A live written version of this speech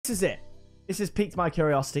This is it. This has piqued my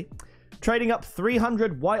curiosity. Trading up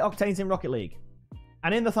 300 white octanes in Rocket League.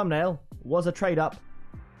 And in the thumbnail was a trade up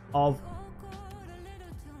of...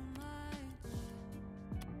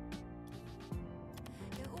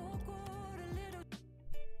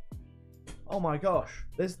 Oh my gosh.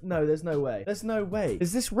 There's no way. There's no way.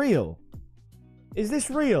 Is this real? Is this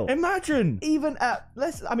real? Imagine, even at,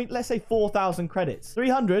 let's say 4,000 credits.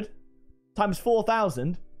 300 times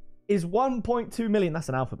 4,000 is 1.2 million. That's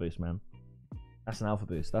an alpha boost, man. That's an alpha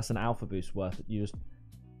boost. That's an alpha boost worth it. You just...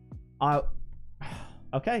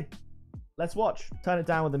 Okay. Let's watch. Turn it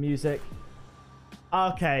down with the music.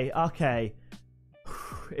 Okay.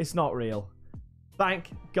 It's not real. Thank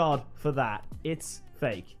God for that. It's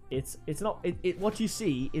fake. It's not... what you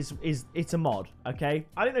see is it's a mod, okay?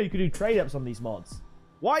 I didn't know you could do trade-ups on these mods.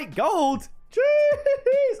 White gold?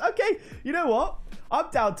 Jeez! Okay, you know what? I'm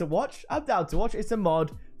down to watch. It's a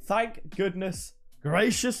mod. Thank goodness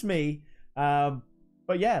gracious me. But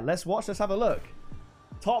yeah, let's watch. Let's have a look.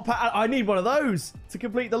 Top hat. I need one of those to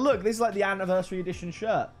complete the look. This is like the anniversary edition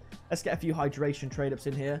shirt. Let's get a few hydration trade-ups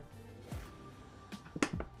in here.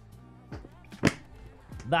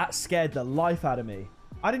 That scared the life out of me.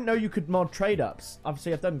 I didn't know you could mod trade-ups.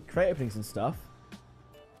 Obviously, I've done crate openings and stuff.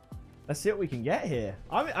 Let's see what we can get here.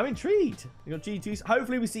 I'm intrigued. We got G2s.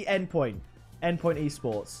 Hopefully, we see Endpoint. Endpoint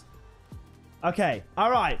Esports. Okay.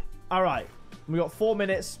 All right. We got 4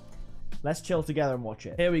 minutes. Let's chill together and watch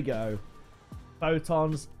it. Here we go.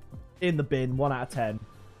 Photons in the bin. 1 out of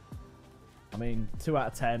 10. 2 out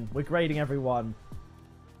of 10. We're grading everyone.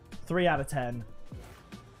 3 out of 10.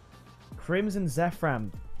 Crimson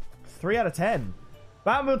Zephram. 3 out of 10.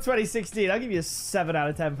 Batmobile 2016, I'll give you a 7 out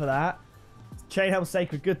of 10 for that. Chainhelm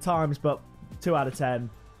Sacred, good times, but 2 out of 10.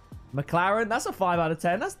 McLaren, that's a 5 out of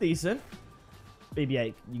 10. That's decent.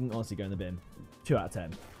 BB-8, you can honestly go in the bin. 2 out of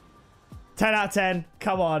 10. 10 out of 10.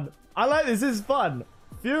 Come on. I like this. This is fun.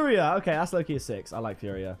 Furia. Okay, that's low-key a 6. I like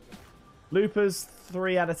Furia. Loopers,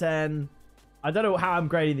 3 out of 10. I don't know how I'm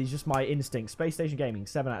grading these. Just my instinct. Space Station Gaming,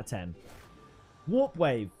 7 out of 10. Warp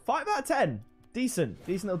Wave, 5 out of 10. Decent.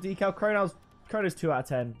 Decent little decal. Chrono's 2 out of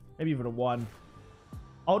 10. Maybe even a 1.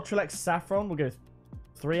 Ultralex Saffron, we'll go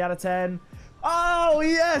 3 out of 10. Oh,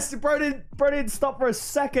 yes! Bro didn't stop for a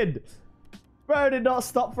second. Bro did not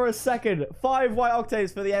stop for a second. 5 white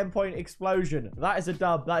octanes for the endpoint explosion. That is a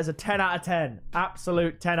dub. That is a 10 out of 10.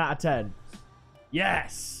 Absolute 10 out of 10.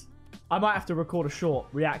 Yes! I might have to record a short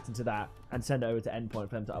reacting to that and send it over to endpoint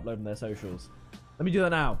for them to upload on their socials. Let me do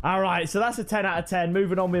that now. All right, so that's a 10 out of 10.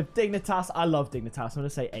 Moving on with Dignitas. I love Dignitas. I'm going to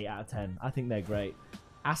say 8 out of 10. I think they're great.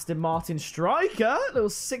 Aston Martin Striker.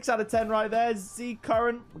 Little 6 out of 10 right there. Z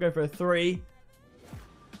Current. We'll go for a 3.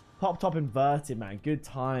 Pop Top Inverted, man. Good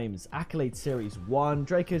times. Accolade Series 1.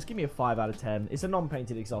 Dracos, give me a 5 out of 10. It's a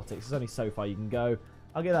non-painted exotics. There's only so far you can go.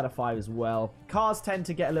 I'll give that a 5 as well. Cars tend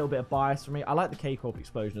to get a little bit of bias for me. I like the K-Corp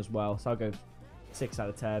explosion as well, so I'll go 6 out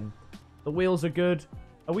of 10. The wheels are good.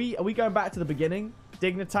 Are we going back to the beginning?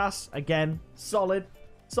 Dignitas, again, solid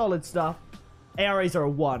stuff. ARAs are a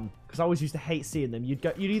 1, because I always used to hate seeing them. You'd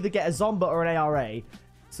either get a Zomba or an ARA.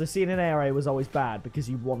 So seeing an ARA was always bad because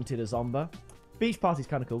you wanted a Zomba. Beach Party's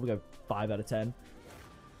kind of cool. We'll go 5 out of 10.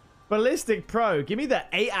 Ballistic Pro, give me the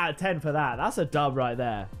 8 out of 10 for that. That's a dub right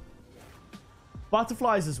there.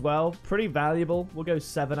 Butterflies as well, pretty valuable. We'll go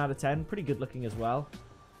 7 out of 10. Pretty good looking as well.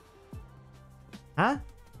 Huh?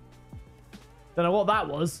 Don't know what that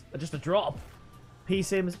was. Just a drop.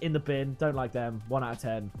 P-Sims in the bin. Don't like them. 1 out of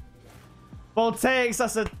 10. Voltaics,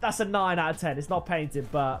 that's a 9 out of 10. It's not painted,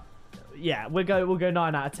 but yeah, we'll go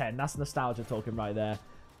 9 out of 10. That's nostalgia talking right there.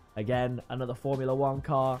 Again, another Formula 1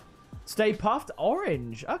 car. Stay Puffed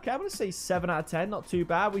Orange. Okay, I'm going to say 7 out of 10. Not too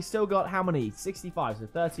bad. We still got how many? 65. So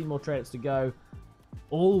 13 more trades to go.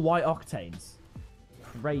 All white octanes.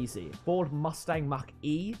 Crazy. Ford Mustang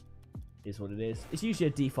Mach-E. Is what it is. It's usually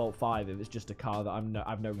a default 5 if it's just a car that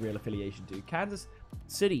I've no real affiliation to. Kansas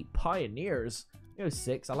City Pioneers.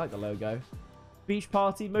 6. I like the logo. Beach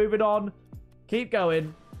Party. Moving on. Keep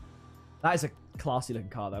going. That is a classy looking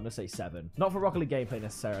car though. I'm going to say 7. Not for Rocket League gameplay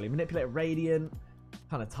necessarily. Manipulate Radiant.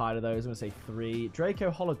 Kind of tired of those. I'm going to say 3.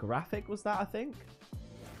 Draco Holographic was that, I think?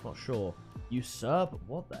 Not sure. Usurp.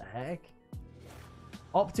 What the heck?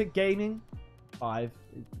 Optic Gaming. 5.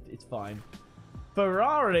 It's fine.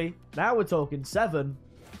 Ferrari, now we're talking 7.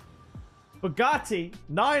 Bugatti,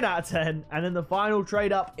 9 out of 10. And then the final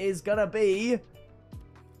trade up is going to be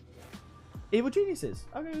Evil Geniuses.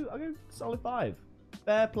 I'll go solid 5.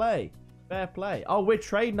 Fair play. Fair play. Oh, we're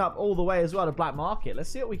trading up all the way as well to Black Market. Let's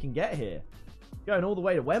see what we can get here. Going all the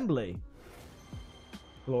way to Wembley.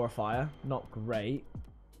 Glorifier, not great.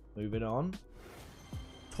 Moving on.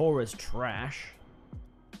 Taurus trash.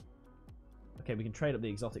 Okay, we can trade up the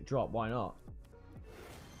exotic drop. Why not?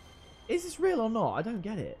 Is this real or not? I don't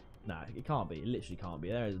get it. No, it can't be. It literally can't be.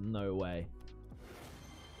 There is no way.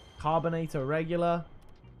 Carbonator regular.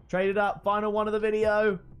 Traded up. Final one of the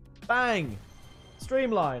video. Bang.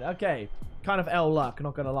 Streamline. Okay. Kind of L luck,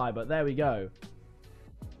 not going to lie, but there we go.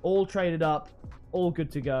 All traded up. All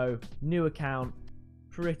good to go. New account.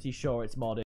 Pretty sure it's modded.